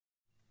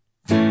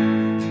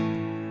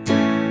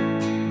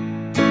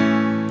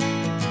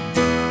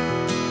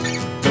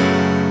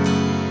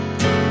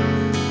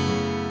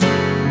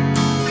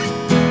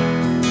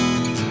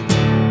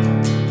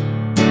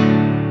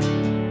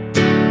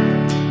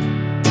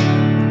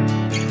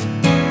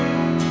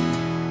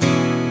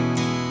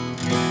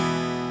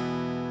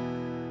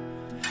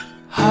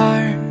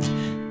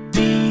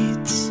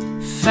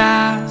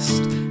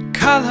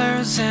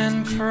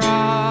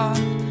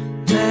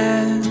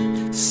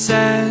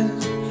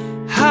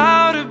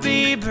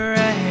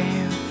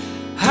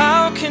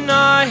can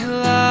I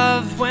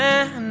love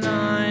when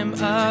I'm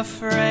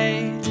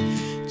afraid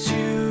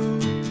to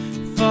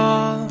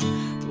fall?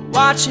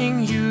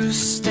 Watching you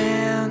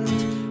stand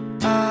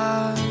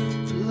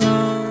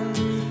alone,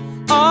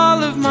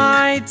 all of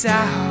my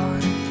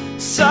doubt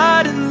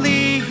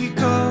suddenly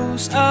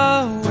goes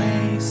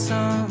away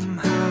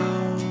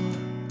somehow.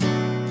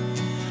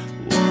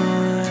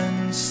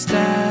 One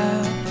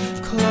step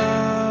closer.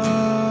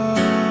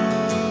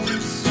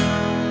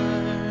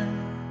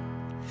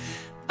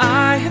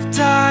 I have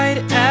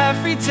died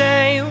every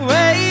day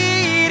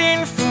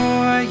waiting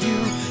for you.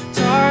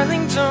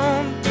 Darling,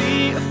 don't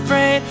be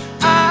afraid.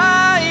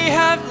 I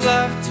have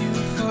loved you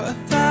for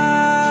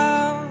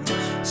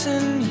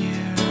 1,000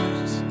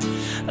 years.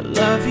 I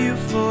love you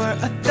for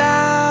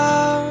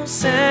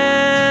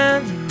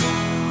 1,000 more.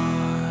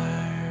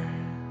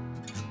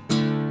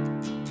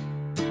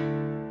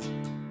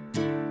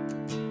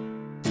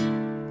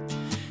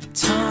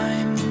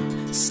 Time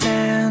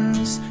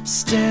stands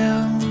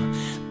still,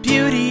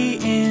 beauty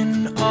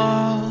in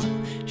all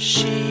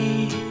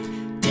she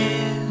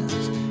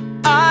is.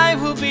 I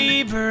will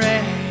be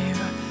brave,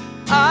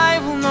 I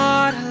will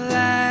not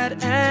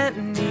let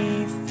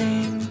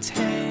anything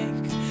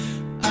take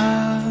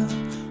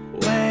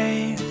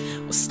away.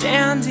 While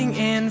standing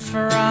in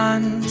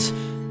front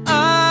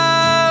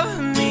of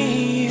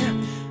me,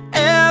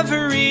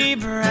 every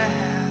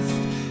breath,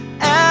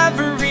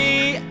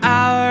 every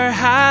hour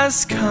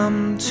has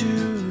come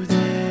to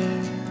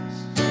this.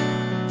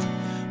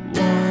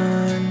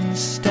 One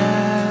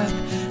step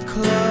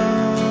closer.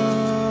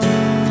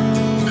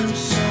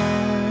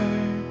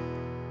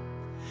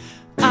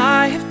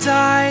 I have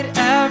died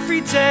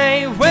every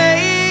day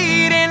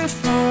waiting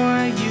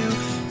for you.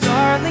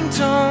 Darling,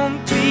 don't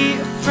be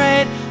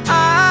afraid.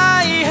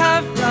 I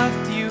have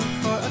loved you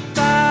for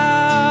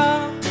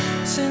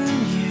 1,000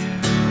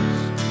 years.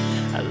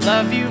 I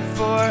love you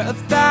for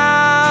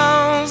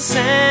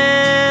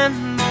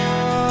 1,000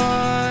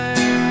 more.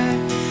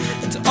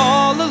 And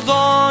all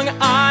along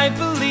I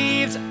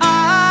believed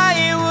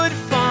I would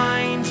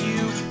find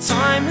you.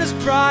 Time has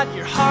brought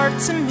your heart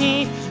to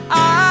me.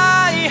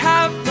 I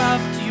have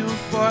loved you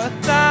for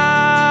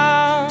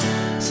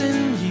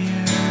 1,000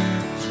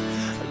 years.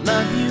 I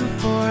love you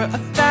for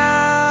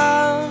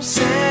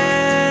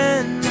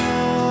 1,000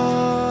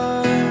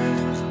 more.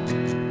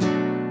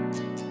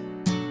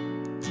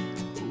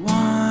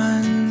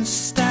 One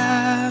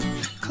step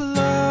closer.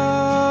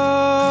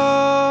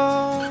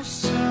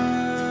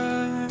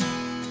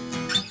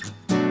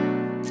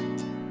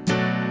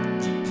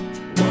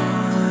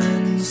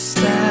 One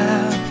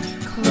step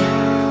closer.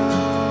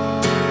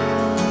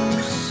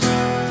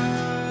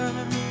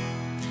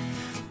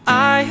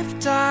 I have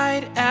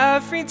died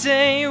every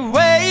day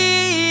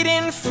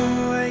waiting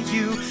for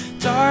you.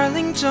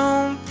 Darling,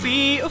 don't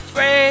be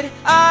afraid.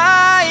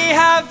 I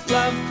have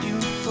loved you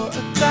for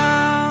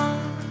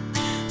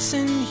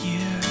 1,000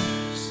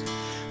 years.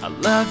 I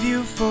love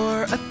you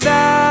for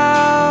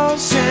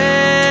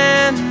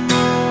 1,000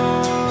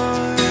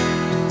 more.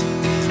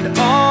 And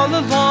all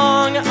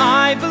along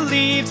I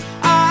believed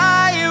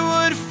I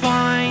would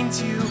find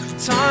you.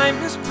 Time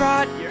has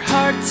brought your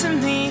heart to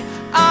me.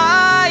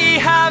 I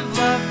have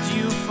loved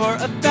you for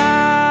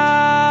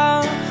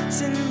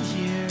 1,000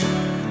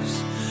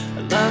 years. I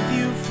love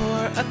you for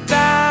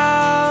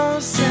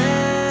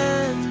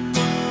 1,000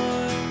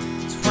 more.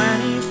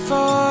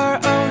 24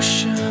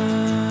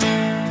 oceans,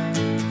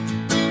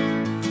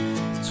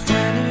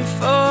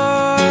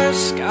 24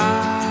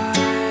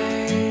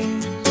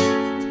 skies,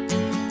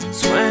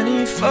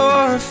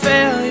 24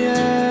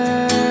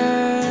 failures,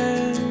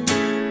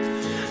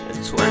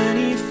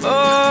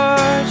 24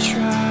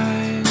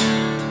 tries.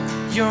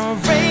 You're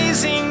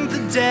raising the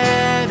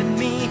dead in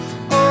me.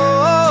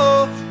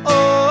 Oh,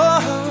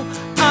 oh,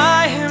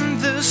 I am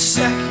the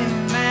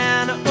second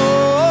man.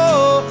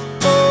 Oh,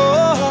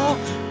 oh,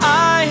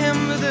 I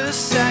am the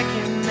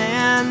second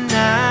man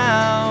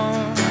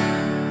now.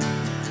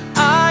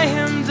 I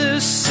am the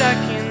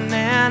second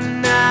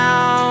man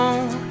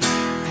now.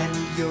 And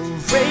you're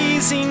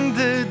raising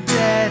the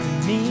dead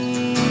in me.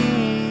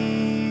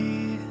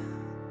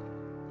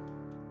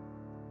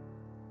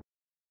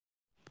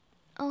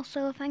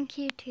 Also, thank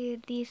you to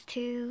these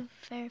two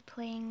for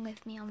playing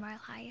with me on Royal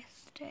High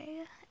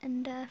yesterday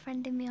and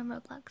friending me on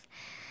Roblox.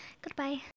 Goodbye.